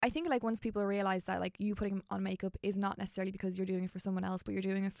I think like once people realize that like you putting on makeup is not necessarily because you're doing it for someone else, but you're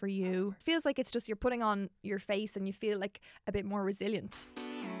doing it for you. It feels like it's just you're putting on your face and you feel like a bit more resilient.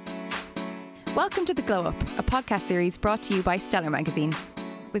 Welcome to The Glow Up, a podcast series brought to you by Stellar Magazine.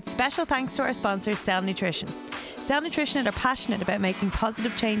 With special thanks to our sponsor, Cell Nutrition. Cell Nutrition are passionate about making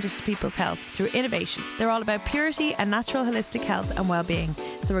positive changes to people's health through innovation. They're all about purity and natural holistic health and well-being.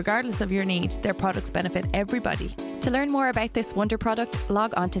 So regardless of your needs, their products benefit everybody. To learn more about this wonder product,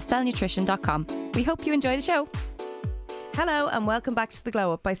 log on to cellnutrition.com. We hope you enjoy the show. Hello and welcome back to The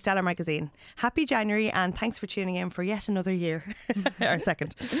Glow Up by Stellar Magazine. Happy January and thanks for tuning in for yet another year. Our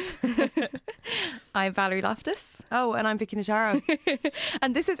second. I'm Valerie Loftus. Oh, and I'm Vicki and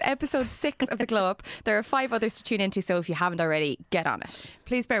And this is episode 6 of The Glow Up. There are 5 others to tune into, so if you haven't already, get on it.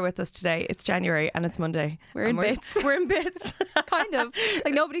 Please bear with us today. It's January and it's Monday. We're in bits. We're in bits. Kind of.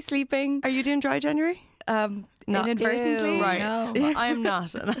 Like nobody's sleeping. Are you doing dry January? Not inadvertently. Right. No. I am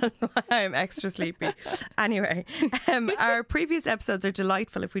not, and that's why I'm extra sleepy. Anyway, our previous episodes are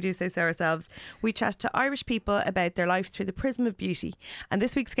delightful, if we do say so ourselves. We chat to Irish people about their life through the prism of beauty. And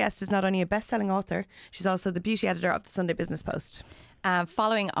this week's guest is not only a best-selling author, she's also the beauty editor of the Sunday Business Post.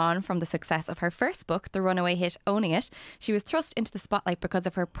 Following on from the success of her first book, the runaway hit Owning It, she was thrust into the spotlight because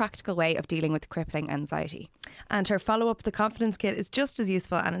of her practical way of dealing with crippling anxiety. And her follow-up, The Confidence Kit, is just as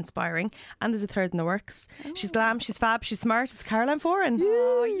useful and inspiring. And there's a third in the works. She's glam, she's fab, she's smart. It's Caroline Foran.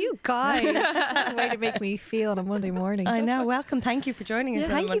 Oh, you guys. That's a way to make me feel on a Monday morning. I know. Welcome. Thank you for joining us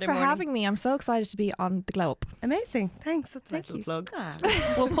on a Thank you Monday for morning. having me. I'm so excited to be on The Glow Up. Amazing. Thanks. That's a nice Thank you. little plug.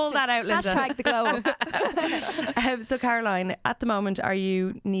 We'll pull that out, Linda. Hashtag The Glow Up. So Caroline, at the moment, are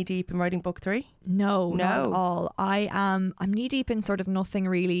you knee deep in writing book 3? No, not at all. I'm knee deep in sort of nothing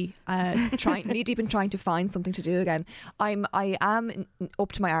really. Knee deep in trying to find something to do again. I am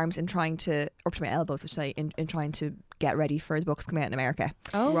up to my arms in trying to, up to my elbows, I should say, in trying to get ready for the books coming out in America.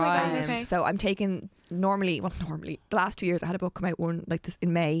 Oh, Right. my God. Okay. So I'm taking normally the last 2 years I had a book come out one like this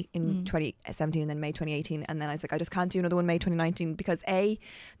in May in 2017 and then May 2018, and then I was like, I just can't do another one May 2019 because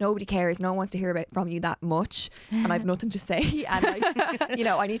nobody cares, no one wants to hear about from you that much, and I've nothing to say, and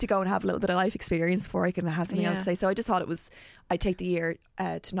I need to go and have a little bit of life experience before I can have something else to say. So I just thought I'd take the year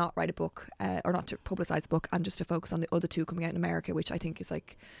to not write a book or not to publicise a book, and just to focus on the other 2 coming out in America, which I think is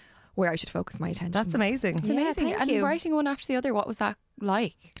like where I should focus my attention. That's amazing. It's amazing. Thank And you. writing one after the other, what was that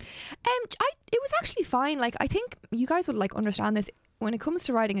like? It was actually fine. Like, I think you guys would like understand this. When it comes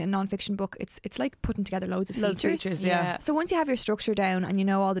to writing a non-fiction book, it's like putting together loads of features. Yeah. So once you have your structure down and you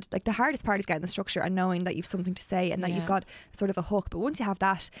know all the hardest part is getting the structure and knowing that you've something to say and that you've got sort of a hook. But once you have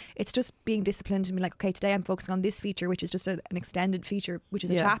that, it's just being disciplined and be like, okay, today I'm focusing on this feature, which is just an extended feature, which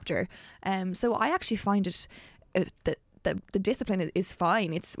is a chapter. So I actually find it that the discipline is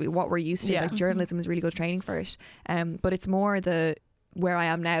fine. It's what we're used to. Like, journalism is really good training for it. But it's more where I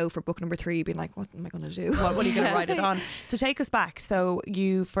am now for book number 3, being like, what am I going to do? What are you going to write it on? So take us back. So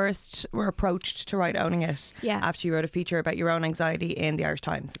you first were approached to write Owning It after you wrote a feature about your own anxiety in the Irish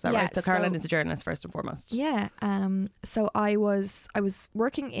Times. Is that right? So Caroline is a journalist first and foremost. Yeah. So I was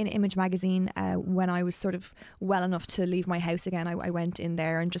working in Image magazine when I was sort of well enough to leave my house again. I went in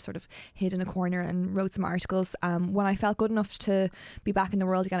there and just sort of hid in a corner and wrote some articles. When I felt good enough to be back in the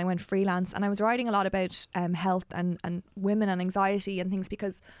world again, I went freelance, and I was writing a lot about health and women and anxiety and things,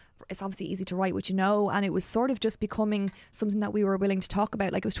 because it's obviously easy to write what you know, and it was sort of just becoming something that we were willing to talk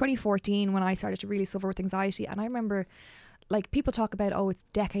about. Like, it was 2014 when I started to really suffer with anxiety, and I remember like people talk about, oh, it's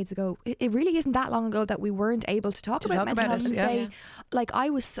decades ago. It really isn't that long ago that we weren't able to talk about mental health and say, like,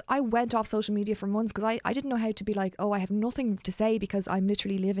 I went off social media for months because I didn't know how to be like, oh, I have nothing to say because I'm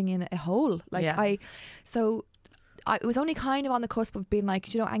literally living in a hole. Like it was only kind of on the cusp of being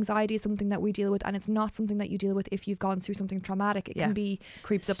like, anxiety is something that we deal with, and it's not something that you deal with if you've gone through something traumatic. It can be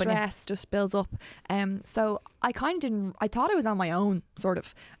creeps up, stress just builds up. So I kind of didn't. I thought I was on my own, sort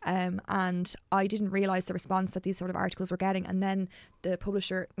of, and I didn't realise the response that these sort of articles were getting. And then the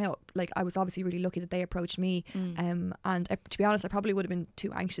publisher, I was obviously really lucky that they approached me. And to be honest, I probably would have been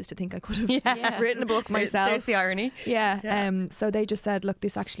too anxious to think I could have written a book myself. There's the irony. Yeah. So they just said, look,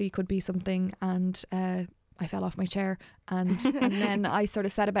 this actually could be something, and I fell off my chair, and then I sort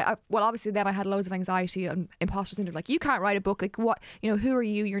of said about, well, obviously then I had loads of anxiety and imposter syndrome, like, you can't write a book, like, what, who are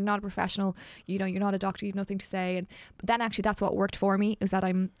you, you're not a professional, you're not a doctor, you've nothing to say. But then actually that's what worked for me, is that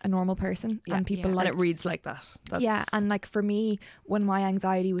I'm a normal person, and people like, and it reads like that. And like, for me, when my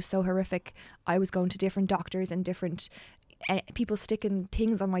anxiety was so horrific, I was going to different doctors and different people sticking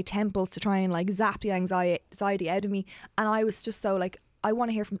things on my temples to try and like zap the anxiety out of me, and I was just so like, I want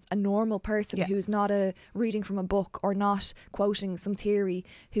to hear from a normal person who's not reading from a book or not quoting some theory,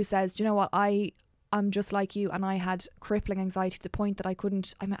 who says, do you know what, I I'm just like you, and I had crippling anxiety to the point that I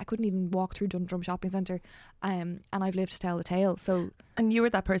couldn't even walk through Dundrum Shopping Centre, and I've lived to tell the tale. So, and you were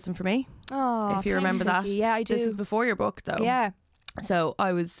that person for me. Oh, if you remember that. Yeah, I do. This is before your book, though. Yeah. So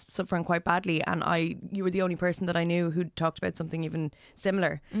I was suffering quite badly, and you were the only person that I knew who talked about something even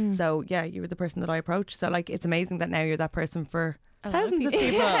similar. So yeah, you were the person that I approached. So like, it's amazing that now you're that person for thousands of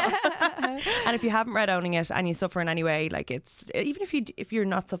people. And if you haven't read Owning It and you suffer in any way, like, it's even if you're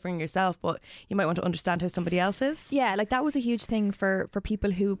not suffering yourself, but you might want to understand how somebody else is. Yeah, like that was a huge thing for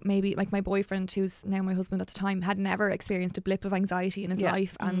people who maybe, like my boyfriend, who's now my husband at the time, had never experienced a blip of anxiety in his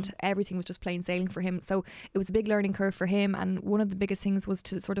life, and everything was just plain sailing for him. So it was a big learning curve for him, and one of the biggest things was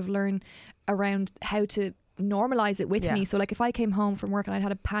to sort of learn around how to normalize it with me. So like, if I came home from work and I'd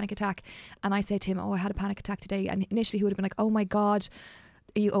had a panic attack, and I said to him, oh, I had a panic attack today, and initially he would have been like, oh my God,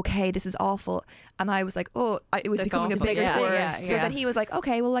 are you okay? This is awful. And I was like, it was becoming awful. A bigger thing. So then he was like,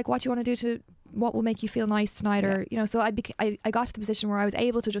 okay, well, like, what do you want to do what will make you feel nice tonight? Or, you know, so I got to the position where I was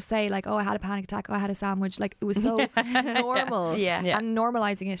able to just say like, oh, I had a panic attack, oh, I had a sandwich. Like, it was so normal. And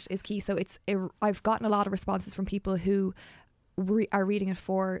normalizing it is key. So I've gotten a lot of responses from people who are reading it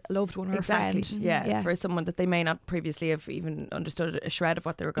for a loved one or a friend. For someone that they may not previously have even understood a shred of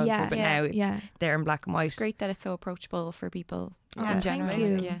what they were going through, but now it's there in black and white. It's great that it's so approachable for people in general.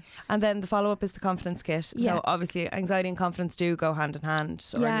 Thank you. And then the follow-up is the confidence kit. So obviously anxiety and confidence do go hand in hand.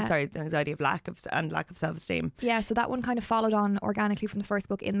 The anxiety of lack of self-esteem. So that one kind of followed on organically from the first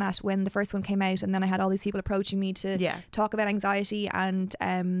book, in that when the first one came out, and then I had all these people approaching me to talk about anxiety and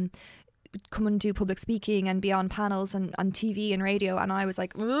come and do public speaking and be on panels and on TV and radio, and I was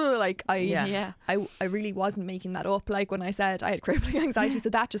like, I really wasn't making that up, like when I said I had crippling anxiety. So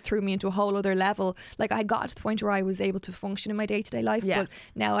that just threw me into a whole other level. Like, I had got to the point where I was able to function in my day-to-day life, but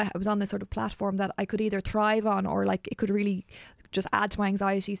now I was on this sort of platform that I could either thrive on, or like it could really just add to my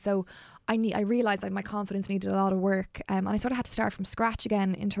anxiety. So I realised that my confidence needed a lot of work, and I sort of had to start from scratch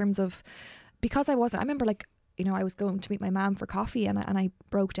again, in terms of, because I remember, like, you know, I was going to meet my mum for coffee, and I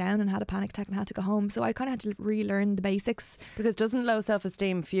broke down and had a panic attack and had to go home. So I kind of had to relearn the basics. Because doesn't low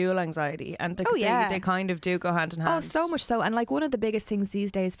self-esteem fuel anxiety? And they kind of do go hand in hand. Oh, so much so. And like, one of the biggest things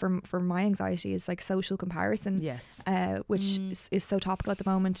these days for my anxiety is like social comparison. Which is so topical at the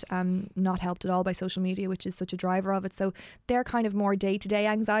moment. Not helped at all by social media, which is such a driver of it. So they're kind of more day-to-day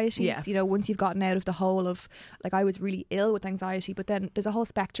anxieties. You know, once you've gotten out of the hole of, like, I was really ill with anxiety, but then there's a whole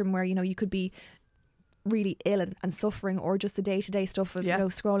spectrum where, you know, you could be really ill and suffering, or just the day-to-day stuff of you know,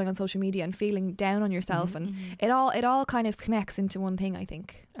 scrolling on social media and feeling down on yourself, and it all kind of connects into one thing, I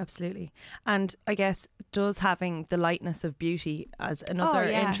think. Absolutely. And I guess, does having the lightness of beauty as another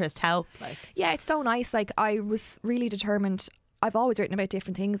interest help? Like, it's so nice. Like, I was really determined. I've always written about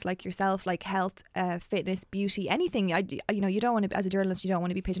different things like yourself, like health, fitness, beauty, anything. You don't want to, as a journalist, you don't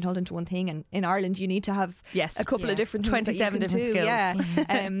want to be pigeonholed into one thing. And in Ireland, you need to have a couple of different 27 things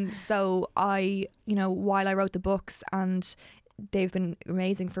different skills. So I, you know, while I wrote the books, and they've been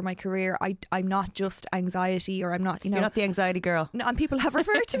amazing for my career, I'm not just anxiety, or I'm not, you know, you're not the anxiety girl. No, and people have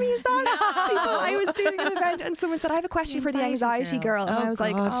referred to me as that. I was doing an event and someone said, I have a question for the anxiety girl, and I was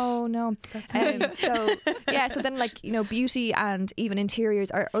like, oh no. So then, like, you know, beauty and even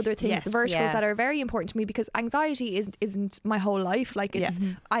interiors are other things, verticals that are very important to me, because anxiety isn't my whole life. Like, it's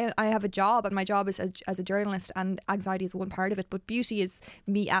I have a job, and my job is as a journalist, and anxiety is one part of it, but beauty is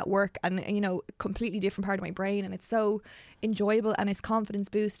me at work, and, you know, completely different part of my brain, and it's so enjoyable, and it's confidence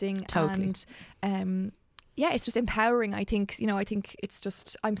boosting. Totally. And it's just empowering. I think it's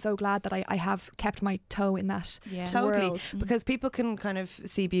just, I'm so glad that I have kept my toe in that world. Because people can kind of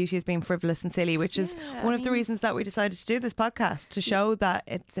see beauty as being frivolous and silly, which is one of the reasons that we decided to do this podcast, to show that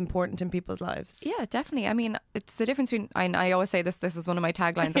it's important in people's lives. Yeah, definitely. I mean, it's the difference between, I always say this is one of my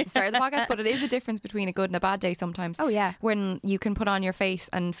taglines at the start of the podcast, but it is a difference between a good and a bad day sometimes. Oh yeah. When you can put on your face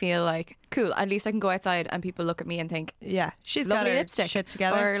and feel like, cool, at least I can go outside and people look at me and think, she's lovely got her lipstick shit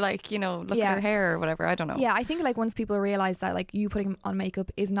together, or like, you know, look at her hair or whatever. I don't know. Yeah, I think, like, once people realise that, like, you putting on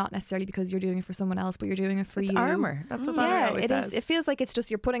makeup is not necessarily because you're doing it for someone else, but you're doing it for it's you. armour. That's what Valerie always says. It feels like it's just,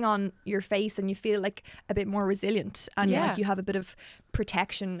 you're putting on your face and you feel like a bit more resilient, and like you have a bit of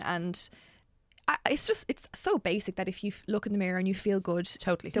protection, and it's so basic that if you look in the mirror and you feel good,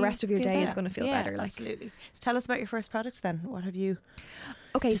 totally, the rest of your day is going to feel better. Like, absolutely. So tell us about your first product then. What have you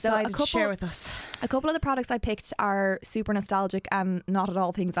decided to share with us? A couple of the products I picked are super nostalgic and not at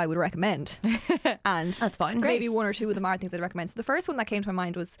all things I would recommend. And that's fine. Maybe one or two of them are things I'd recommend. So the first one that came to my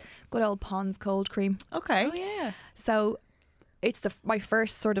mind was good old Pond's cold cream. Okay. Oh yeah. So it's my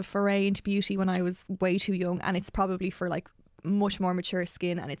first sort of foray into beauty when I was way too young, and it's probably for like much more mature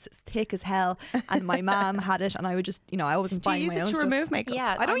skin, and it's as thick as hell. And my mom had it, and I would just, I wasn't buying my own Do you use it to stuff. remove makeup?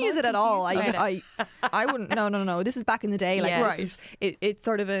 Yeah, I don't use it at all. I wouldn't. No. This is back in the day. Like, right. It's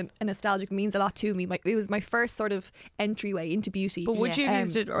sort of a nostalgic, means a lot to me. It was my first sort of entryway into beauty. But would you have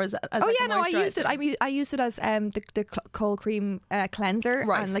used it, or as I used it. I used it as the cold cream cleanser,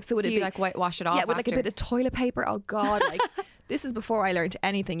 right? And like so, you be, like whitewash it off. Yeah, with like after. a bit of toilet paper. Oh God, like this is before I learned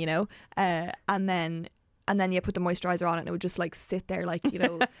anything, and then you put the moisturizer on it, and it would just like sit there, like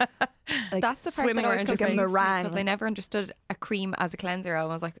like that's the part swimming that around always your face. confused because I never understood a cream as a cleanser. I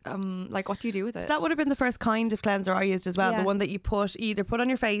was like what do you do with it? That would have been the first kind of cleanser I used as well. Yeah. The one that you either put on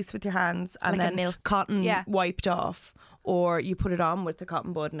your face with your hands and Like a then milk. cotton wiped off, or you put it on with the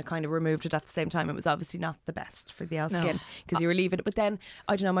cotton bud and it kind of removed it at the same time. It was obviously not the best for the skin because you were leaving it. But then,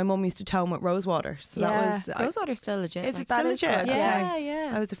 I don't know, my mum used to tone with rose water. So that was... Rose water's still legit. Is like, it still legit? good,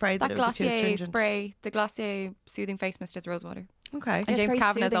 Yeah. I was afraid that it would be too Glossier stringent. spray, the Glossier soothing face mist is rose water. Okay. And it's James very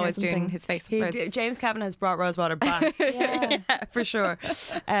Kavanagh is soothing or always doing something. his face with rose. James Kavanagh has brought rose water back. Yeah. Yeah, for sure.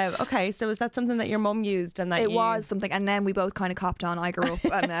 Okay, so is that something that your mum used? And that It was something, and then we both kind of copped on. I grew up,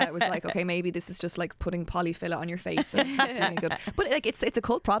 and it was like, okay, maybe this is just like putting polyfiller on your face, and it's not doing any good. But like, it's a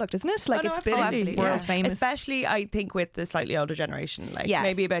cult product, isn't it? Like, Oh, no, it's been absolutely. world famous. Especially, I think, with the slightly older generation, like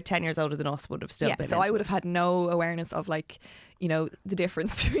maybe about 10 years older than us would have still been. So I into would have it. had no awareness of like, the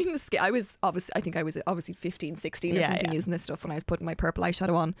difference between the skin. I was obviously 15, 16 or something using this stuff when I was putting my purple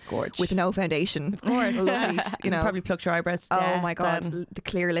eyeshadow on. Gorge. With no foundation. Of course. Lovely, You probably plucked your eyebrows to death. Oh my God, then. the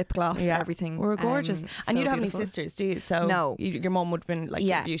clear lip gloss, everything. We're gorgeous. And so you don't have any beautiful. sisters, do you? So No. Your mum would have been like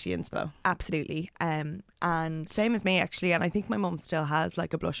your beauty inspo. Absolutely. And Same as me, actually. And I think my mum still has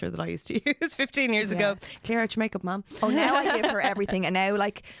like a blusher that I used to use 15 years ago. Clear out your makeup, mum. oh, now I give her everything. And now,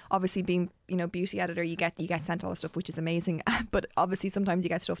 like, obviously being beauty editor, you get sent all the stuff, which is amazing. But obviously sometimes you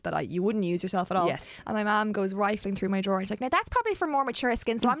get stuff that you wouldn't use yourself at all. Yes. And my mum goes rifling through my drawer and she's like, now that's probably for more mature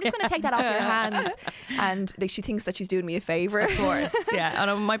skin, so I'm just going to take that off your hands. And like, she thinks that she's doing me a favour. Of course. Yeah.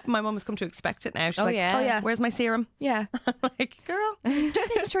 And my mum has come to expect it now. She's like, yeah. Oh yeah. where's my serum? Yeah. Like, girl. Just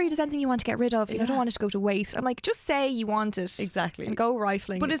making sure there's anything you want to get rid of. You don't want it to go to waste. I'm like, just say you want it. Exactly. And go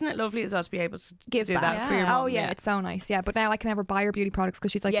rifling. But isn't it lovely as well to be able to Give do back. that for your mum? Oh yeah, it's so nice. Yeah, but now I can never buy her beauty products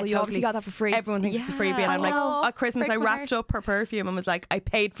because she's like, well, you obviously got that for free. Everyone thinks it's a freebie, and I'm like, I know. at Christmas I Breaks my wrapped heart. up her perfume and was like, I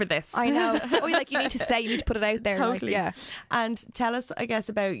paid for this. I know. Oh, like, you need to put it out there. Totally. Like, yeah. And tell us, I guess,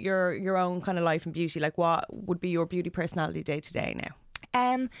 about your own kind of life and beauty. Like, what would be your beauty personality day to day now?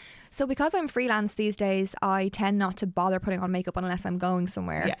 So because I'm freelance these days, I tend not to bother putting on makeup unless I'm going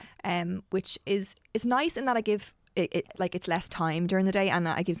somewhere. Which is nice in that I give it like it's less time during the day, and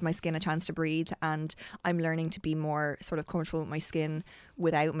it gives my skin a chance to breathe, and I'm learning to be more sort of comfortable with my skin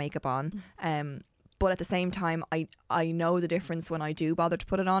without makeup on. But at the same time, I know the difference when I do bother to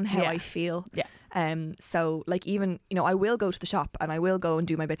put it on, how I feel. So like, even, I will go to the shop and I will go and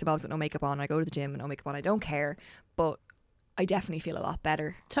do my bits and bobs with no makeup on. I go to the gym with no makeup on. I don't care, but I definitely feel a lot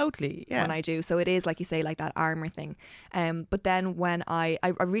better. Totally, yeah. When I do. So it is, like you say, like that armour thing. But then when I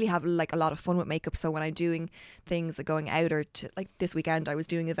really have like a lot of fun with makeup. So when I'm doing things like going out, or like this weekend I was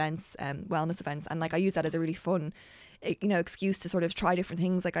doing events, wellness events, and like I use that as a really fun excuse to sort of try different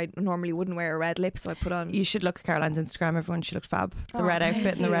things. Like, I normally wouldn't wear a red lip, so I put on... You should look at Caroline's Instagram, everyone. She looked fab. The red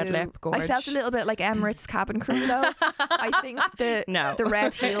outfit and the red lip, gorgeous. I felt a little bit like Emirates cabin crew though. I think the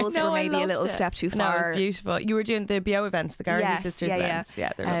red heels were maybe a little step too No, it far. was beautiful. You were doing the BO events, the Garrihy sisters events.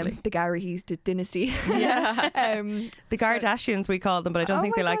 Yeah, they're lovely. The Garrihy's dynasty. Yeah. The Kardashians, we call them, but I don't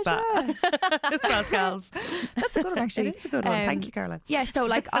think they like that. It's gals. That's a good one, actually. It is a good one. Thank you, Caroline. Yeah, so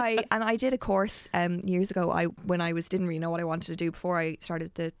like I did a course years ago. When I didn't really know what I wanted to do before I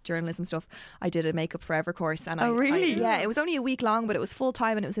started the journalism stuff. I did a makeup forever course, and really? yeah, it was only a week long, but it was full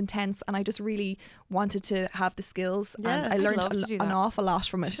time and it was intense, and I just really wanted to have the skills, and I learned an awful lot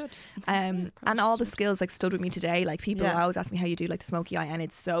from it. And all the skills like stood with me today. Like, people always ask me how you do like the smoky eye, and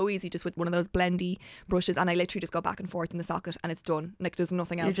it's so easy just with one of those blendy brushes, and I literally just go back and forth in the socket and it's done. Like, there's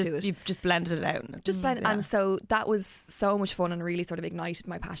nothing else to it. You just blended it out. Just blend, and so that was so much fun and really sort of ignited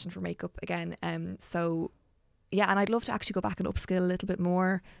my passion for makeup again. So yeah, and I'd love to actually go back and upskill a little bit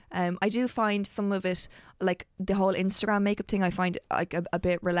more. I do find some of it, like the whole Instagram makeup thing, I find like a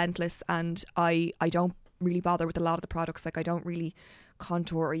bit relentless, and I don't really bother with a lot of the products. Like, I don't really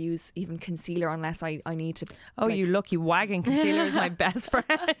contour or use even concealer unless I need to. Oh, like, you lucky wagging. Concealer is my best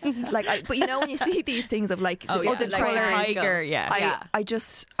friend. Like, but when you see these things of like the like colours, tiger,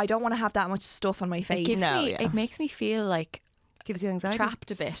 I don't want to have that much stuff on my face. It makes me feel like gives you anxiety, trapped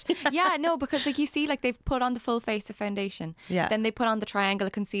a bit. Yeah, no, because like you see, like they've put on the full face of foundation, then they put on the triangle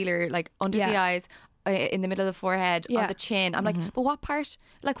of concealer like under the eyes, in the middle of the forehead, on the chin. I'm like, but what part?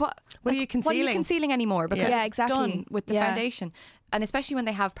 Like what? What are you concealing? What are you concealing anymore? Because Yeah, it's exactly. done with the foundation. And especially when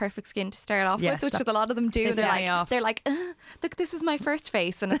they have perfect skin to start off Yes, with, which a lot of them do. They're like, look, this is my first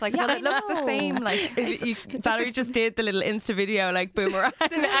face, and it's like, well, it looks the same. Like Valerie just did the little Insta video, like boomerang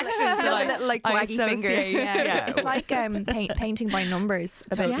action, little like waggy finger. Yeah. It's like painting by numbers,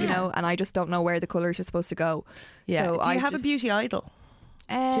 you know, and I just don't know where the colours are supposed to go. Yeah. So Do you have a beauty idol?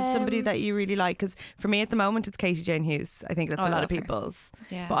 Do you have somebody that you really like? Because for me at the moment it's Katie Jane Hughes. I think that's a lot of people's.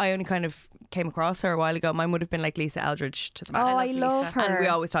 Yeah. But I only kind of came across her a while ago. Mine would have been like Lisa Eldridge to the max. I love her. And we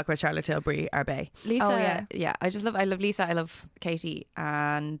always talk about Charlotte Tilbury, our bae. Lisa, I love Lisa, I love Katie,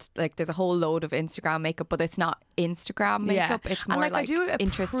 and like there's a whole load of Instagram makeup, but it's not Instagram makeup. It's more and like I do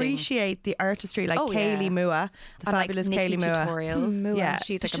interesting. appreciate the artistry, like Kaylee Mua, the and fabulous like Nikki Kaylee Mua. tutorials. Yeah,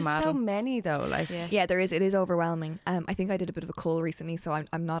 she's there's like a just madam. so many though. Like there is. It is overwhelming. I think I did a bit of a cull recently, so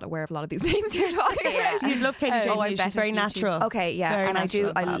I'm not aware of a lot of these names you're talking about. you'd love Katie Jane Hughes. She's very natural. Okay, yeah, Very and I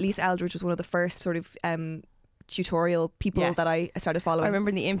do. natural. Lisa Eldridge was one of the first sort of tutorial people that I started following. I remember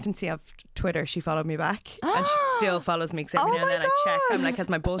in the infancy of Twitter, she followed me back, and she still follows me. Because every now and then I check. I'm like, has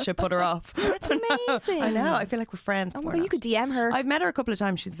my bullshit put her off? That's amazing. I know. I feel like we're friends. Oh my God, you could DM her. I've met her a couple of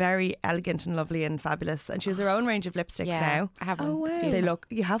times. She's very elegant and lovely and fabulous, and she has her own range of lipsticks now. I have one. Oh, wow. It's They beautiful. look.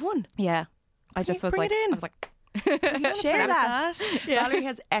 You have one? Yeah. I just was bring like, it in. I was like, Share that. Valerie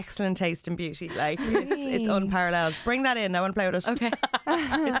has excellent taste in beauty. Like it's unparalleled. Bring that in. I want to play with it. okay.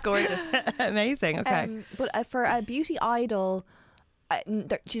 It's gorgeous. Amazing. Okay. But for a beauty idol,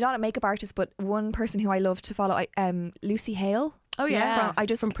 she's not a makeup artist, but one person who I love to follow, Lucy Hale. Oh yeah.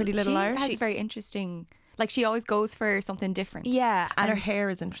 From Pretty Little She Liars. has very interesting. Like she always goes for something different. Yeah, and her hair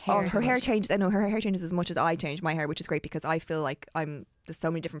is interesting. her hair changes. I know her hair changes as much as I change my hair, which is great because I feel like there's so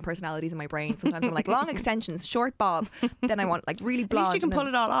many different personalities in my brain. Sometimes I'm like long extensions, short bob. Then I want like really blonde. At least you can pull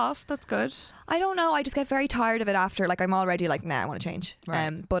it all off. That's good. I don't know. I just get very tired of it after. Like I'm already like, nah, I want to change.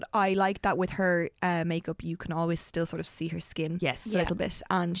 Right. But I like that with her makeup, you can always still sort of see her skin. Yes. a little bit,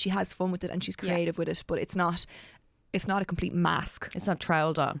 and she has fun with it, and she's creative with it. But it's not a complete mask. It's not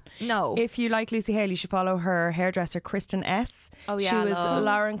trialed on. No. If you like Lucy Hale, you should follow her hairdresser, Kristen S. Oh, yeah, She I was love.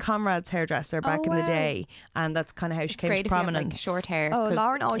 Lauren Conrad's hairdresser back in the day, and that's kind of how she came Great to if you have, prominence. like short hair. Oh, 'cause-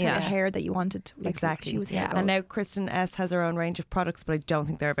 Lauren always had yeah. the hair that you wanted. Like, Exactly. She was hair Yeah. goals. And now Kristen S has her own range of products, but I don't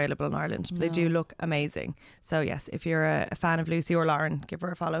think they're available in Ireland. But they do look amazing. So yes, if you're a fan of Lucy or Lauren, give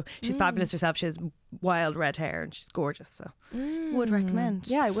her a follow. She's fabulous herself. She has wild red hair and she's gorgeous. So would recommend.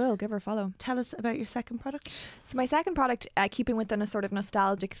 Yeah, I will give her a follow. Tell us about your second product. So my second product, keeping within a sort of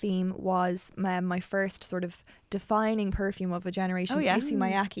nostalgic theme, was my first sort of defining perfume of a generation, Oh, yeah. Issy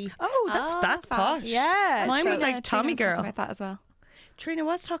Miyake. Oh, that's fab. posh. Yeah. Mine was so- like Tommy Trina was talking Girl. about that as well. Trina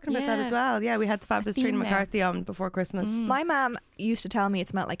was talking about that Yeah. as well. Yeah, we had the fabulous theme Trina now. McCarthy on before Christmas. My mum used to tell me it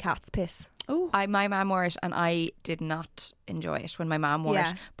smelled like cat's piss. Oh, My mum wore it and I did not enjoy it when my mum wore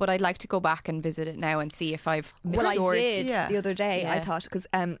Yeah. it. But I'd like to go back and visit it now and see if I've Well, I matured. did Yeah. the other day. I Yeah. thought because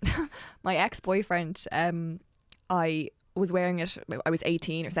my ex-boyfriend, I was wearing it. I was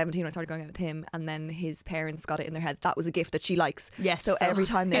 18 or 17 when I started going out with him, and then his parents got it in their head that was a gift that she likes. Yes. So every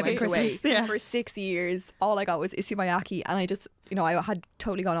time they Every went away Christmas, yeah. for 6 years, all I got was Issy Miyake, and I just, I had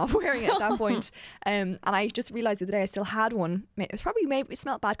totally gone off wearing it at that point. And I just realised the other day I still had one. It was probably it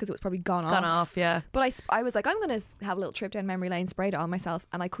smelled bad because it was probably gone off. yeah. But I was like, I'm going to have a little trip down memory lane, sprayed it on myself,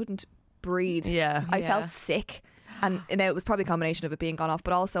 and I couldn't breathe. Yeah. I Yeah. felt sick. And it was probably a combination of it being gone off,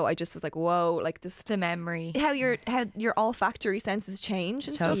 but also I just was like, whoa, like just The memory. how your olfactory senses change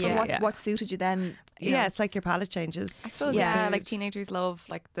and stuff, Totally. and Yeah. what suited you then. you Yeah, know. it's like your palate changes. I suppose, Yeah. yeah, like teenagers love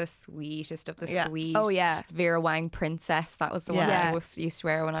like the sweetest of the Yeah. sweet. Oh, yeah. Vera Wang Princess. That was the one Yeah. I used to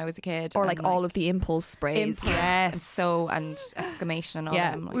wear when I was a kid. Or And, like all of the impulse sprays. Yes. and exclamation and all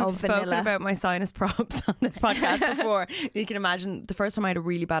Yeah. them. Like, We've Oh, spoken vanilla. about my sinus props on this podcast before. You can imagine the first time I had a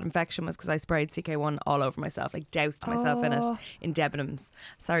really bad infection was because I sprayed CK1 all over myself, like doused myself in it in Debenhams.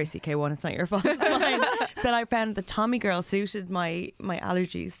 Sorry, CK1, it's not your fault. It's mine. So then I found the Tommy Girl suited my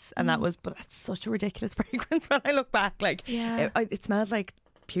allergies, and but that's such a ridiculous fragrance when I look back. Like, Yeah. it smelled like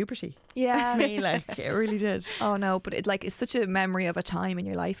puberty Yeah. to me. Like, it really did. Oh no, but it's such a memory of a time in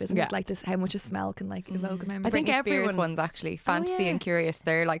your life, isn't Yeah. it? Like this, how much a smell can like evoke a memory. I think Britney Spears everyone- ones actually. Fantasy yeah. and Curious.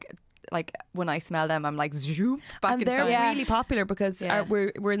 They're like when I smell them, I'm like zoom back And in they're time. Yeah. really popular because Yeah.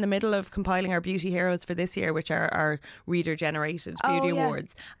 we're in the middle of compiling our beauty heroes for this year, which are our reader generated beauty yeah.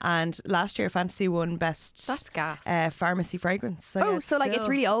 awards. And last year Fantasy won best That's gas. pharmacy fragrance. So yeah, so like it's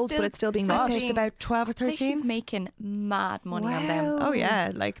really old, but it's still being so I'd bought. say it's about 12 or I'd say 13. she's making mad money on them. Wow. Oh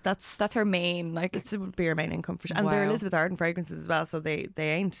yeah, like that's That's her main like. it would be her main income for sure. And they're Wow. Elizabeth Arden fragrances as well, so they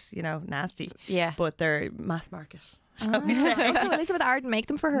ain't nasty. Yeah. But they're mass market. shall we say. So Elizabeth Arden make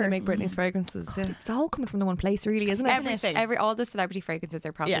them for her. They make Britney's fragrances. Yeah. It's all coming from the one place, really, isn't it? Everything. All the celebrity fragrances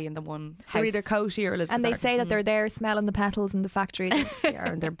are probably in the one house. They're either Coty or Elizabeth And they Arden. say that they're there smelling the petals in the factory. They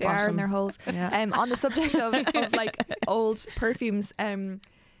are in their They are in their holes. Yeah. On the subject of like old perfumes,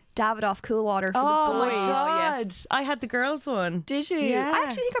 Davidoff Cool Water for the Oh boys. my God. yes. I had the girls one. Did you? Yeah. I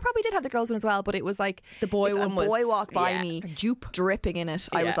actually think I probably did have the girls one as well, but it was like The boy if one a was boy walked by yeah. me Dupe. dripping in it.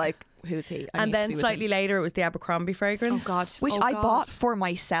 I was Yeah. like, who's he? I And need to then be with slightly him. later it was the Abercrombie fragrance. Oh God. Which Oh, I God. bought for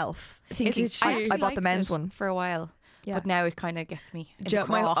myself, thinking Did you? I bought the liked men's it one. for a while. Yeah. But now it kind of gets me in the Jo-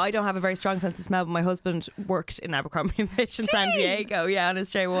 craw. I don't have a very strong sense of smell, but my husband worked in Abercrombie and Fitch in San Diego. Yeah, on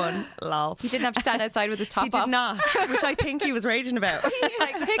his J1. Lol. He didn't have to stand outside with his top He did off. not, which I think he was raging about.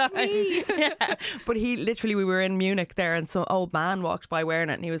 Like, pick me. Yeah. But he literally, we were in Munich there, and some old man walked by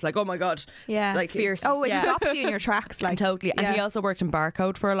wearing it, and he was like, "Oh my God!" Yeah. Like Fierce. Oh, it yeah. stops you in your tracks, like Totally. And yeah. he also worked in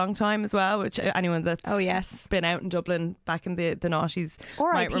Barcode for a long time as well, which anyone that's Oh, yes. been out in Dublin back in the noughties might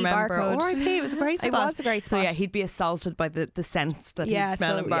R.I.P. remember. Barcode. R.I.P. It was a great It spot. was a great So spot. yeah, he'd be assaulted by the scents that Yeah, he'd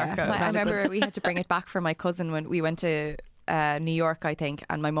smell so, in yeah. Barcode. I remember we had to bring it back for my cousin when we went to New York, I think,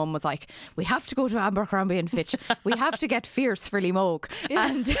 and my mum was like, "We have to go to Abercrombie and Fitch. We have to get Fierce for Limogue."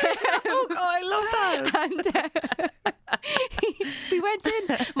 And Oh God, I love that. and we went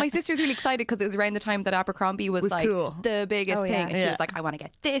in. My sister was really excited because it was around the time that Abercrombie was like cool. the biggest Oh, thing, yeah. and she Yeah. was like, "I want to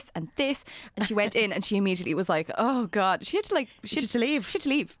get this and this," and she went in and she immediately was like, "Oh God!" She had to leave. She had to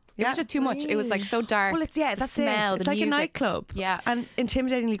leave. It Yeah. was just too much. It was like so dark. Well, it's the that's smell, it. It's the like music. a nightclub, Yeah. and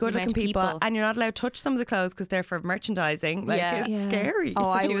intimidatingly good-looking amount of people, people. and you're not allowed to touch some of the clothes because they're for merchandising. Like Yeah. it's Yeah. scary. Oh, So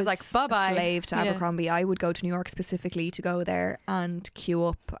I she was like, "Bye-bye." a slave to Yeah. Abercrombie. I would go to New York specifically to go there and queue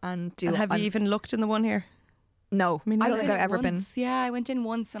up and do. And have you even looked in the one here? No, mean, I I don't was think in I've it ever been. once. Yeah, I went in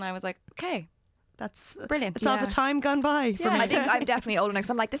once and I was like, okay, That's brilliant. It's all Yeah. the time gone by. For Yeah. me. I think I'm definitely old enough because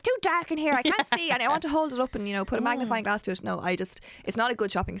I'm like, there's too dark in here. I can't see, and I want to hold it up and put a magnifying glass to it. No, it's not a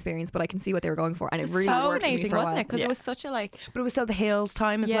good shopping experience, but I can see what they were going for, and it It's really worked for me fascinating, for a wasn't while. it? Because Yeah. it was such a like. But it was so the Hills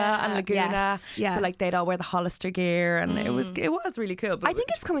time as Yeah. well, and Laguna. Yes. Yeah. So like they'd all wear the Hollister gear, and it was really cool. But I think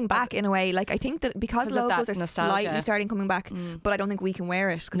it's coming back in a way. Like I think that because Because of logos that are nostalgia. slightly starting coming back, but I don't think we can wear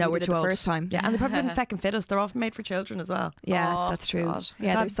it because no, we we're did it too the old. first time. Yeah, and they probably wouldn't feckin' fit us. They're often made for children as well. Yeah, Oh, that's true. God.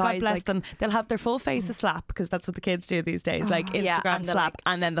 Yeah, their God size, bless like, them. They'll have their full face a slap because that's what the kids do these days. Like Instagram Yeah, and the, slap like-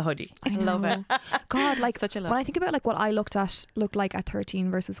 and then the hoodie. I love it. God, like Such a look. when I think about like what I looked like at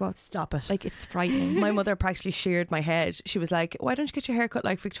 13 versus what, Stop it. like it's frightening. My mother practically sheared my head. She was like, "Why don't you get your hair cut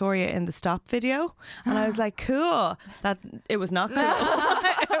like Victoria in the Stop video?" And I was like, "Cool." That it was not cool.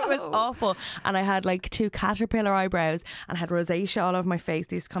 It was awful. And I had like 2 caterpillar eyebrows and had rosacea all over my face.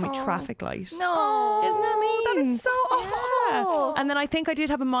 They used to call me traffic light. No. Isn't that mean? That is so awful. And then I think I did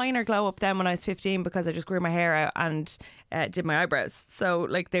have a minor glow up then when I was 15 because I just grew my hair out and did my eyebrows. So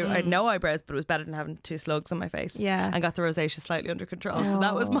like I had no eyebrows, but it was better than having 2 slugs on my face. Yeah. And got the rosacea slightly under control. So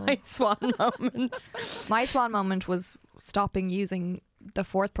that was my swan moment. My swan moment was stopping using the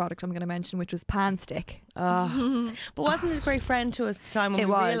fourth product I'm going to mention, which was Pan Stick. But wasn't it a great friend to us at the time when It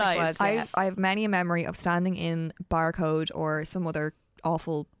we was. realised? I have many a memory of standing in Barcode or some other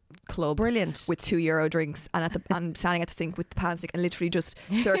awful club Brilliant. with €2 drinks and and standing at the sink with the pan stick and literally just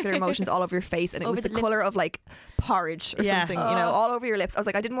circular motions all over your face, and it was Over the the colour of like porridge or Yeah. something, all over your lips. I was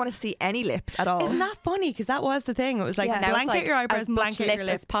like, I didn't want to see any lips at all. Isn't that funny? Because that was the thing. It was like Yeah. Now it's blanket like your eyebrows, as much blanket lip your as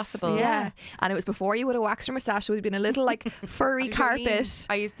lips possible. Yeah. And it was before you would have waxed your moustache. It would have been a little like furry carpet.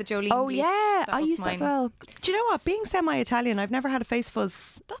 I used the Jolene. Oh bleach. yeah, That I was used that as mine. well. Do you know what? Being semi-Italian, I've never had a face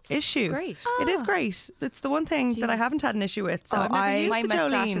fuzz issue. great. It is great. It's the one thing that I Jesus. haven't had an issue with. So Oh, I've never used My the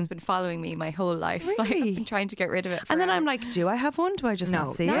moustache Jolene. has been following me my whole life. Like, Really? I've been trying to get rid of it. And then forever. I'm like, do I have one? Do I just No.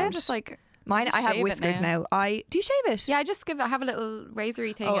 not see now it? I'm just like, Mine, I have shave it whiskers now. Do you shave it? Yeah, I have a little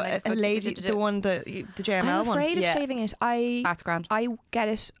razory thing. Oh, and I just a go lady, the one, the JML I'm one. afraid of Yeah. shaving it. That's grand. I get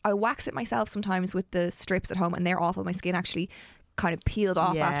it. I wax it myself sometimes with the strips at home, and they're awful. My skin actually kind of peeled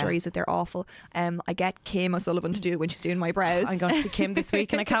off Yeah. after I use it. They're awful. I get Kim O'Sullivan to do it when she's doing my brows. I'm going to see Kim this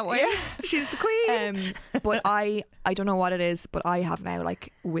week, and I can't wait. She's the queen. But I don't know what it is, but I have now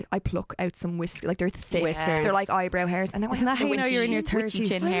I pluck out some whiskers, like they're thick, Whiskers. they're like eyebrow hairs, and now I Isn't have that how you know you're in your witchy 30s?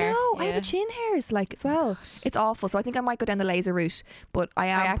 chin I hair. know, I Yeah. have chin hairs like as well. It's awful. So I think I might go down the laser route, but I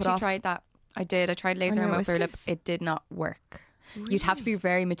am I put actually off. tried that. I did. I tried laser On on your my upper lip. whiskers? It did not work. You'd have to be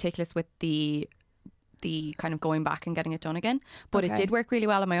very meticulous with the kind of going back and getting it done again. But it Okay. did work really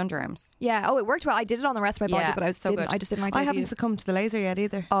well on my underarms. Yeah. Oh, it worked well. I did it on the rest of my body, Yeah, but I so good. just didn't like the I idea. haven't succumbed to the laser yet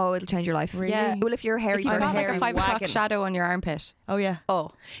either. Oh, it'll change your life. Really? Yeah. Well, if you're hairy, If you've you're got like hairy a 5 o'clock wagon. shadow on your armpit. Oh yeah. Oh,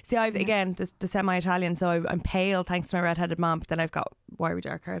 See, I've again the semi-Italian, so I'm pale thanks to my red-headed mom. But then I've got wiry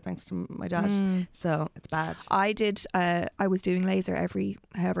dark hair thanks to my dad. So it's bad. I did. I was doing laser every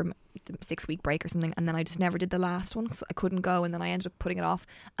 6-week break or something, and then I just never did the last one because I couldn't go, and then I ended up putting it off.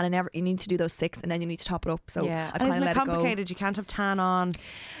 And you need to do those 6, and then you need to top it up. So Yeah. I And kind of isn't let it it go. complicated? You can't have tan on.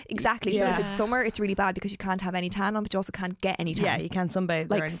 Exactly. So Yeah. if it's summer, it's really bad because you can't have any tan on, but you also can't get any tan. Yeah, you can't sunbathe or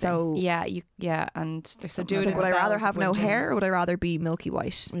like anything. so. And there's some do it It's like, in would I the rather bells have of no winter. hair, or would I rather be milky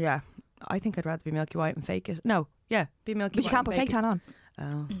white? Yeah, I think I'd rather be milky white and fake it. No, yeah, be milky But white. you can't and put fake tan on.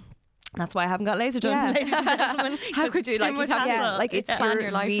 Oh. That's why I haven't got laser done, Yeah. ladies and gentlemen. How could you, It's too like, you'd much have to- hassle. Like it's Plan you're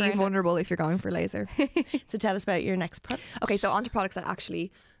your life really around it. vulnerable if you're going for laser. So tell us about your next product. Okay, so onto products that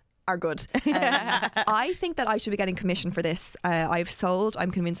actually are good. I think that I should be getting commission for this.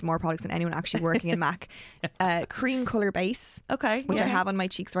 I'm convinced, more products than anyone actually working in MAC. Cream colour base, Okay, which I yeah. have on my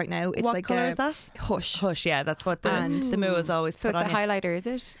cheeks right now. It's What like colour a is that? Hush. Hush, yeah, that's what the Moo is always So put it's a on you. highlighter, is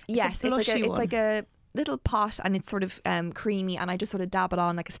it? Yes, it's like blushy a, one. a little pot, and it's sort of creamy, and I just sort of dab it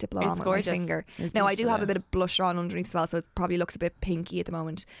on like a stipple on It's with gorgeous. my finger. It's Now I do beautiful, have yeah. a bit of blusher on underneath as well, so it probably looks a bit pinky at the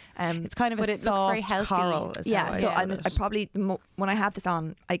moment. It's kind of But a it looks soft very healthy. coral. Is Yeah, how so I and call I it. probably when I have this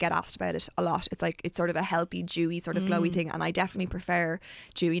on, I get asked about it a lot. It's like it's sort of a healthy, dewy, sort of glowy thing, and I definitely prefer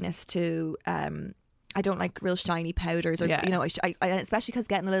dewiness to. I don't like real shiny powders, or Yeah. I especially because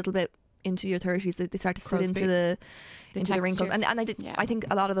getting a little bit into your 30s, they start to sit Crow's into feet. the wrinkles, texture. and Yeah. I think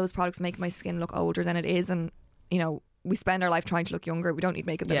a lot of those products make my skin look older than it is, and we spend our life trying to look younger. We don't need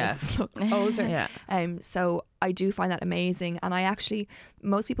makeup that Yeah. makes us look older. Yeah. So I do find that amazing, and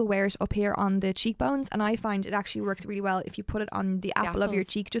most people wear it up here on the cheekbones, and I find it actually works really well if you put it on the apple of your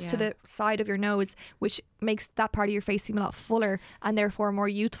apples, cheek, just to yeah. the side of your nose, which makes that part of your face seem a lot fuller and therefore more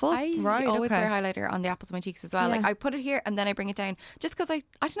youthful. I Right, always okay. wear highlighter on the apples of my cheeks as well. Yeah. Like I put it here and then I bring it down just because I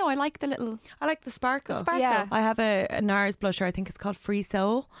don't know, I like the little I like the sparkle. sparkle. Yeah. I have a NARS blusher. I think it's called Free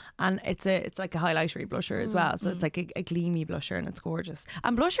Soul, and it's like a highlightery blusher as well. So it's like a gleamy blusher, and it's gorgeous.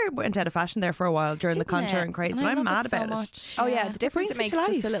 And blusher went out of fashion there for a while during the Didn't contouring it? craze, And but I I'm love mad it so about it. much. Oh yeah, the difference it brings makes it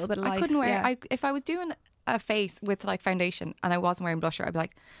to just a life. little bit of life. I couldn't wear yeah. if I was doing a face with like foundation and I wasn't wearing blusher, I'd be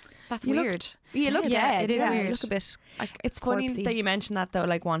like, that's You look weird. You look Yeah, dead. it is yeah. weird. You look a bit. It's funny corpsey. that you mentioned that though,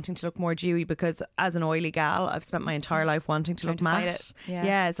 like wanting to look more dewy, because as an oily gal, I've spent my entire life wanting to Trying look to fight matte. it.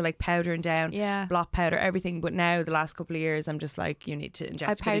 Yeah. So like powdering down, Yeah. blot powder, everything. But now the last couple of years, I'm just like, you need to inject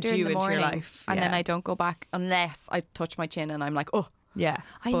I a bit of powder in dew the into morning your life. and then Yeah. I don't go back unless I touch my chin and I'm like, oh, Yeah.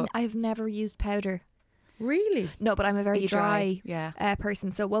 But- I've never used powder. Really? No, but I'm a very you dry Yeah.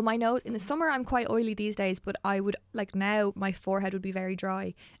 person. So, well, my nose in the summer I'm quite oily these days, but I would like now my forehead would be very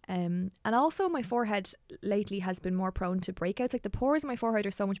dry, and also my forehead lately has been more prone to breakouts. Like the pores in my forehead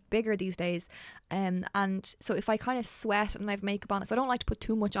are so much bigger these days, and so if I kind of sweat and I have makeup on it, so I don't like to put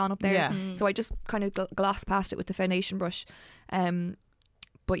too much on up there. Yeah. So I just kind of gloss past it with the foundation brush.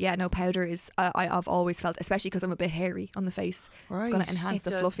 But yeah, no, powder is I've always felt, especially because I'm a bit hairy on the face, Right. it's going to enhance It the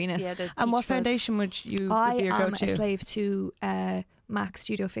does, fluffiness. yeah, the And what peach fuzz. foundation would be I your am go-to? a slave to MAC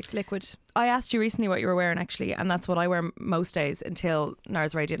Studio Fix Liquid. I asked you recently what you were wearing actually, and that's what I wear most days until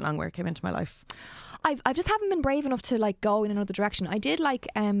NARS Radiant Longwear came into my life. I just haven't been brave enough to like go in another direction. I did like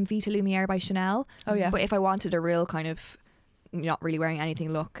Vita Lumiere by Chanel. Oh, yeah. But if I wanted a real kind of not really wearing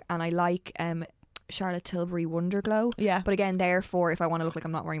anything look, and I like Charlotte Tilbury Wonder Glow. Yeah. But again, therefore, if I want to look like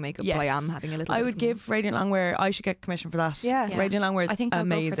I'm not wearing makeup, Yes. but I am having a little. I bit would of give Radiant Longwear, I should get commission for that. Yeah. Yeah. Radiant Longwear is I think I'll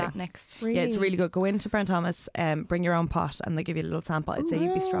amazing. go for that next. Really? Yeah, it's really good. Go into Brent Thomas, bring your own pot, and they give you a little sample. It's a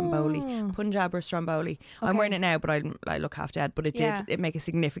UB Stromboli, Punjab or Stromboli. I'm Okay. wearing it now, but I look half dead. But it Yeah. did make a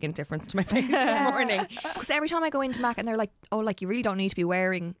significant difference to my face this morning. Because every time I go into MAC and they're like, oh, like you really don't need to be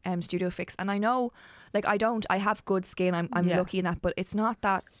wearing Studio Fix, and I know, like I have good skin. I'm Yeah. lucky in that, but it's not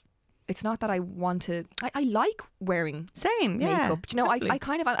that. It's not that I want to. I like wearing Same, yeah. makeup. Do you know, totally. I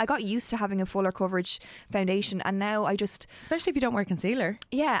kind of I got used to having a fuller coverage foundation, and now I just Especially if you don't wear concealer.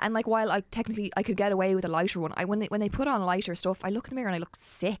 and like while I technically I could get away with a lighter one, when they put on lighter stuff, I look in the mirror and I look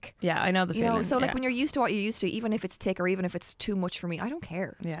sick. Yeah, I know the You feeling. know, so like yeah. when you're used to what you're used to, even if it's thick or even if it's too much for me, I don't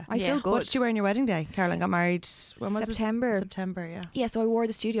care. Yeah. I Yeah. feel good. What did you wear on your wedding day? Caroline got married when was September. it? September, yeah. Yeah, so I wore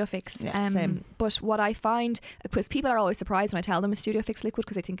the Studio Fix. Yeah, same. But what I find, because people are always surprised when I tell them a Studio Fix liquid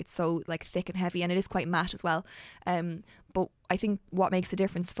because I think it's so like thick and heavy, and it is quite matte as well. But I think what makes a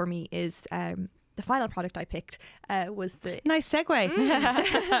difference for me is the final product I picked was the Nice segue.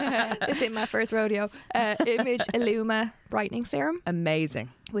 it's in my first rodeo Image Illuma brightening serum, Amazing.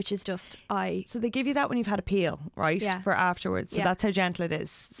 which is just So they give you that when you've had a peel, right? Yeah. For afterwards. So Yeah. that's how gentle it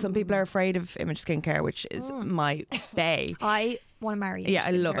is. Some people are afraid of Image skincare, which is my bay. I want to marry Yeah,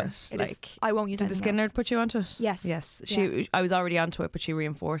 I love skincare. it. Is- Like, I won't use Did the anything skin nerd else. put you onto it? Yes. Yes. Yeah. I was already onto it, but she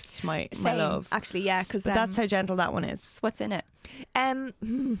reinforced my Same, love. actually, yeah, because But that's how gentle that one is. What's in it?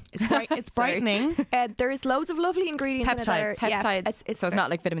 It's brightening. There's loads of lovely ingredients in it that are Peptides. So it's not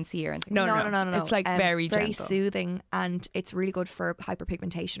like vitamin C or anything. No. No. It's very very gentle. soothing, and it's really good for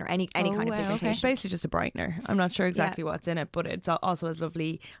hyperpigmentation or any kind of pigmentation. It's basically just a brightener. I'm not sure exactly what's in it, but it's also as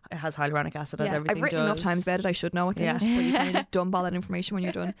lovely. It has hyaluronic acid, as everything I've written does. enough times about it. I should know what's in it, but you kind of just dump all that information when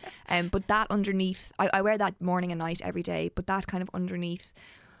you're done. But that underneath, I wear that morning and night every day. But that kind of underneath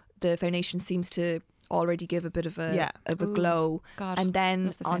the foundation seems to already give a bit of a glow. God, and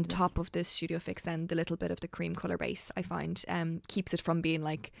then on top of this Studio Fix, then the little bit of the cream colour base I find keeps it from being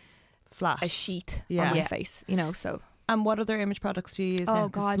like flat, a sheath on my face, you know. So. And what other image products do you use now?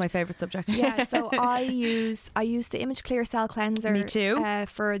 God, this is my favourite subject. Yeah, so I use the Image Clear Cell Cleanser. Me too.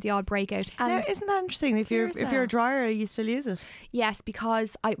 For the odd breakout. And now, isn't that interesting? If you're a dryer, you still use it? Yes,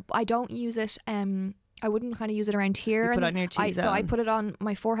 because I don't use it. I wouldn't kind of use it around here. You put it on your T-zone. So I put it on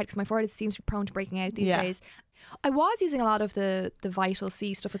my forehead because my forehead seems to be prone to breaking out these days. I was using a lot of the Vital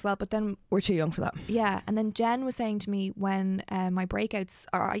C stuff as well, but then we're too young for that. Yeah, and then Jen was saying to me when my breakouts,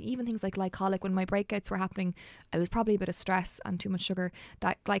 or even things like glycolic, when my breakouts were happening, it was probably a bit of stress and too much sugar.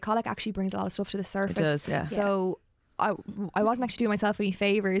 That glycolic actually brings a lot of stuff to the surface. It does, yeah. So I wasn't actually doing myself any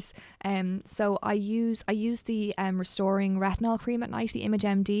favours. So I use the restoring retinol cream at night, the Image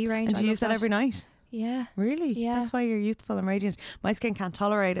MD range. And do you use that every night? Yeah. Really? Yeah. That's why you're youthful and radiant. My skin can't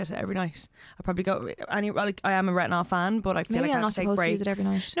tolerate it every night. I probably go I am a retinol fan, but I feel like I have to take breaks. Maybe I'm not supposed to use it every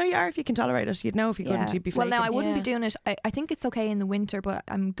night. No, you are if you can tolerate it. You'd know if you couldn't, you'd be flaking. Well, no, I wouldn't be doing it. I think it's okay in the winter, but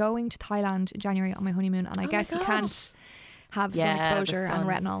I'm going to Thailand in January on my honeymoon, and I guess you can't have sun exposure and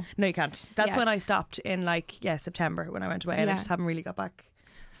retinol. No, you can't. That's when I stopped in September when I went away, and I just haven't really got back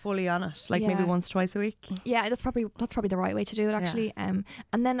fully on it, maybe once, twice a week. Yeah, that's probably the right way to do it, actually. And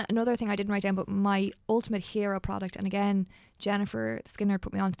then another thing I didn't write down, but my ultimate hero product, and again Jennifer Skinner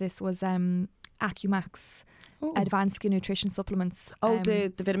put me onto this, was Acumax advanced skin nutrition supplements.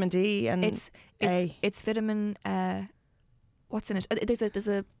 The vitamin D and it's vitamin what's in it? There's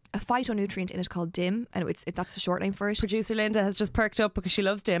a phytonutrient in it called DIM, and that's the short name for it. Producer Linda has just perked up because she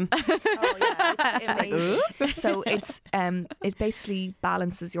loves DIM. Oh yeah, it's amazing. So it basically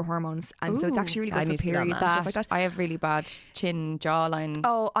balances your hormones, and so it's actually really good for periods and stuff like that. I have really bad chin jawline.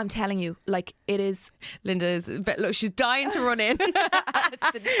 Oh, I'm telling you, it is. Linda is look, she's dying to run in,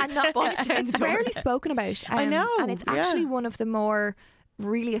 and not it's rarely spoken about. I know, and it's actually one of the more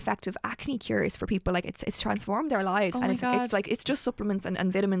really effective acne cures for people. It's transformed their lives, and it's just supplements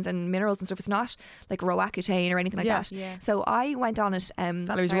and vitamins and minerals and stuff. It's not like Roaccutane or anything like that. Yeah. So I went on it.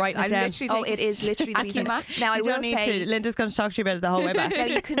 Valerie's writing it down. It is literally the reason. Now I will say, Linda's going to talk to you about it the whole way back. Now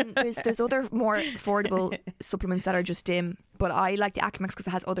you can. There's other more affordable supplements that are just DIM, but I like the Acumax because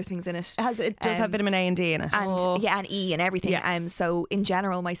it has other things in it. It does have vitamin A and D in it, and and E and everything. So in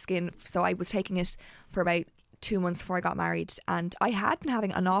general, my skin. So I was taking it for about 2 months before I got married, and I had been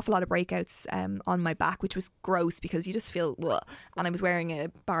having an awful lot of breakouts on my back, which was gross because you just feel and I was wearing a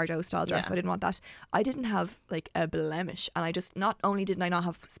Bardot style dress, so I didn't want that. I didn't have a blemish, and I just, not only did I not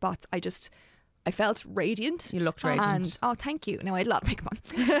have spots, I felt radiant. You looked radiant. And thank you. Now I had a lot of makeup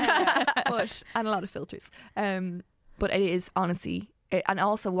on and a lot of filters, but it is honestly. And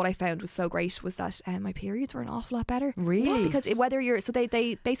also what I found was so great was that my periods were an awful lot better. Really? Yeah, because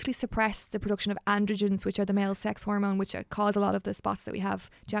they basically suppress the production of androgens, which are the male sex hormone, which cause a lot of the spots that we have.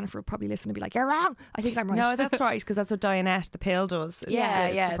 Jennifer will probably listen and be like, you're wrong. I think I'm right. No, that's right, because that's what Dianette, the pill, does. It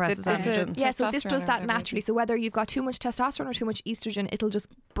suppresses androgens. So this does that naturally. So whether you've got too much testosterone or too much estrogen, it'll just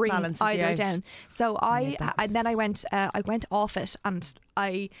bring either down. So I went off it, and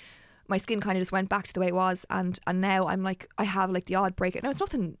my skin kind of just went back to the way it was, and now I'm I have the odd breakout. No, it's not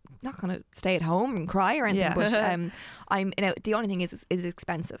going to stay at home and cry or anything, but I'm the only thing is it's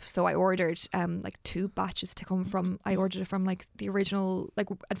expensive. So I ordered 2 batches to come from. I ordered it from the original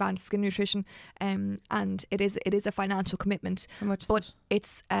advanced skin nutrition, and it is a financial commitment. How much? But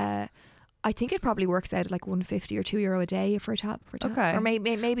it's I think it probably works out at €150 or €2 a day for a tap. Okay. Or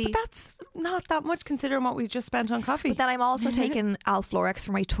maybe. But that's not that much considering what we just spent on coffee. But then I'm also taking Alflorex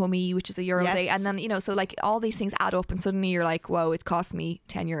for my tummy, which is €1 a day. And then, so all these things add up, and suddenly you're like, whoa, it costs me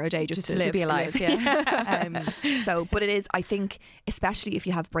 €10 a day just to be alive. Yeah. But it is, I think, especially if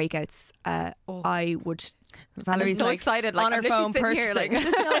you have breakouts, I would... Valerie's so excited, on her phone purchasing.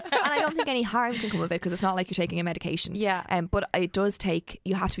 And I don't think any harm can come of it because it's not like you're taking a medication. Yeah. But it does take.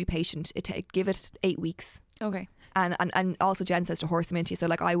 You have to be patient. Give it 8 weeks. Okay. And also Jen says to horse them into you. So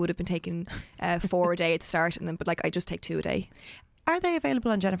I would have been taking 4 a day at the start, but I just take 2 a day. Are they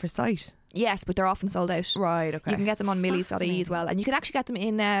available on Jennifer's site? Yes, but they're often sold out. Right, okay. You can get them on millies.ie as well. And you can actually get them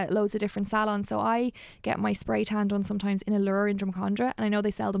in loads of different salons. So I get my spray tan done sometimes in Allure in Drumcondra, and I know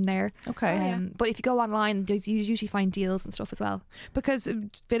they sell them there. Okay. But if you go online, you usually find deals and stuff as well. Because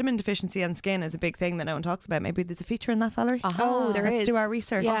vitamin deficiency on skin is a big thing that no one talks about. Maybe there's a feature in that, Valerie. Oh, there is. Let's do our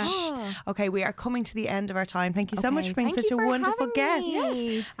research. Yeah. Okay, we are coming to the end of our time. Thank you so much for being Thank such you a for wonderful having guest.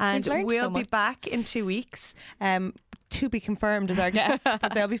 me. Yes. And We've learned we'll so be much. back in 2 weeks. To be confirmed as our guests,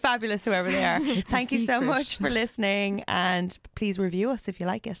 but they'll be fabulous whoever they are. Thank you so secret. much for listening, and please review us if you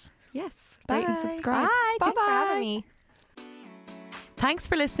like it. Yes. Bye. Rate and subscribe. Bye. Thanks for Bye-bye. having me. Thanks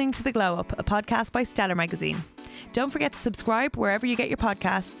for listening to The Glow Up, a podcast by Stellar Magazine. Don't forget to subscribe wherever you get your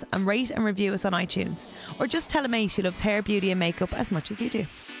podcasts and rate and review us on iTunes. Or just tell a mate who loves hair, beauty and makeup as much as you do.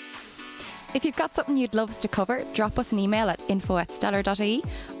 If you've got something you'd love us to cover, drop us an email at info@stellar.ie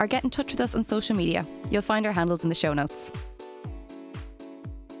or get in touch with us on social media. You'll find our handles in the show notes.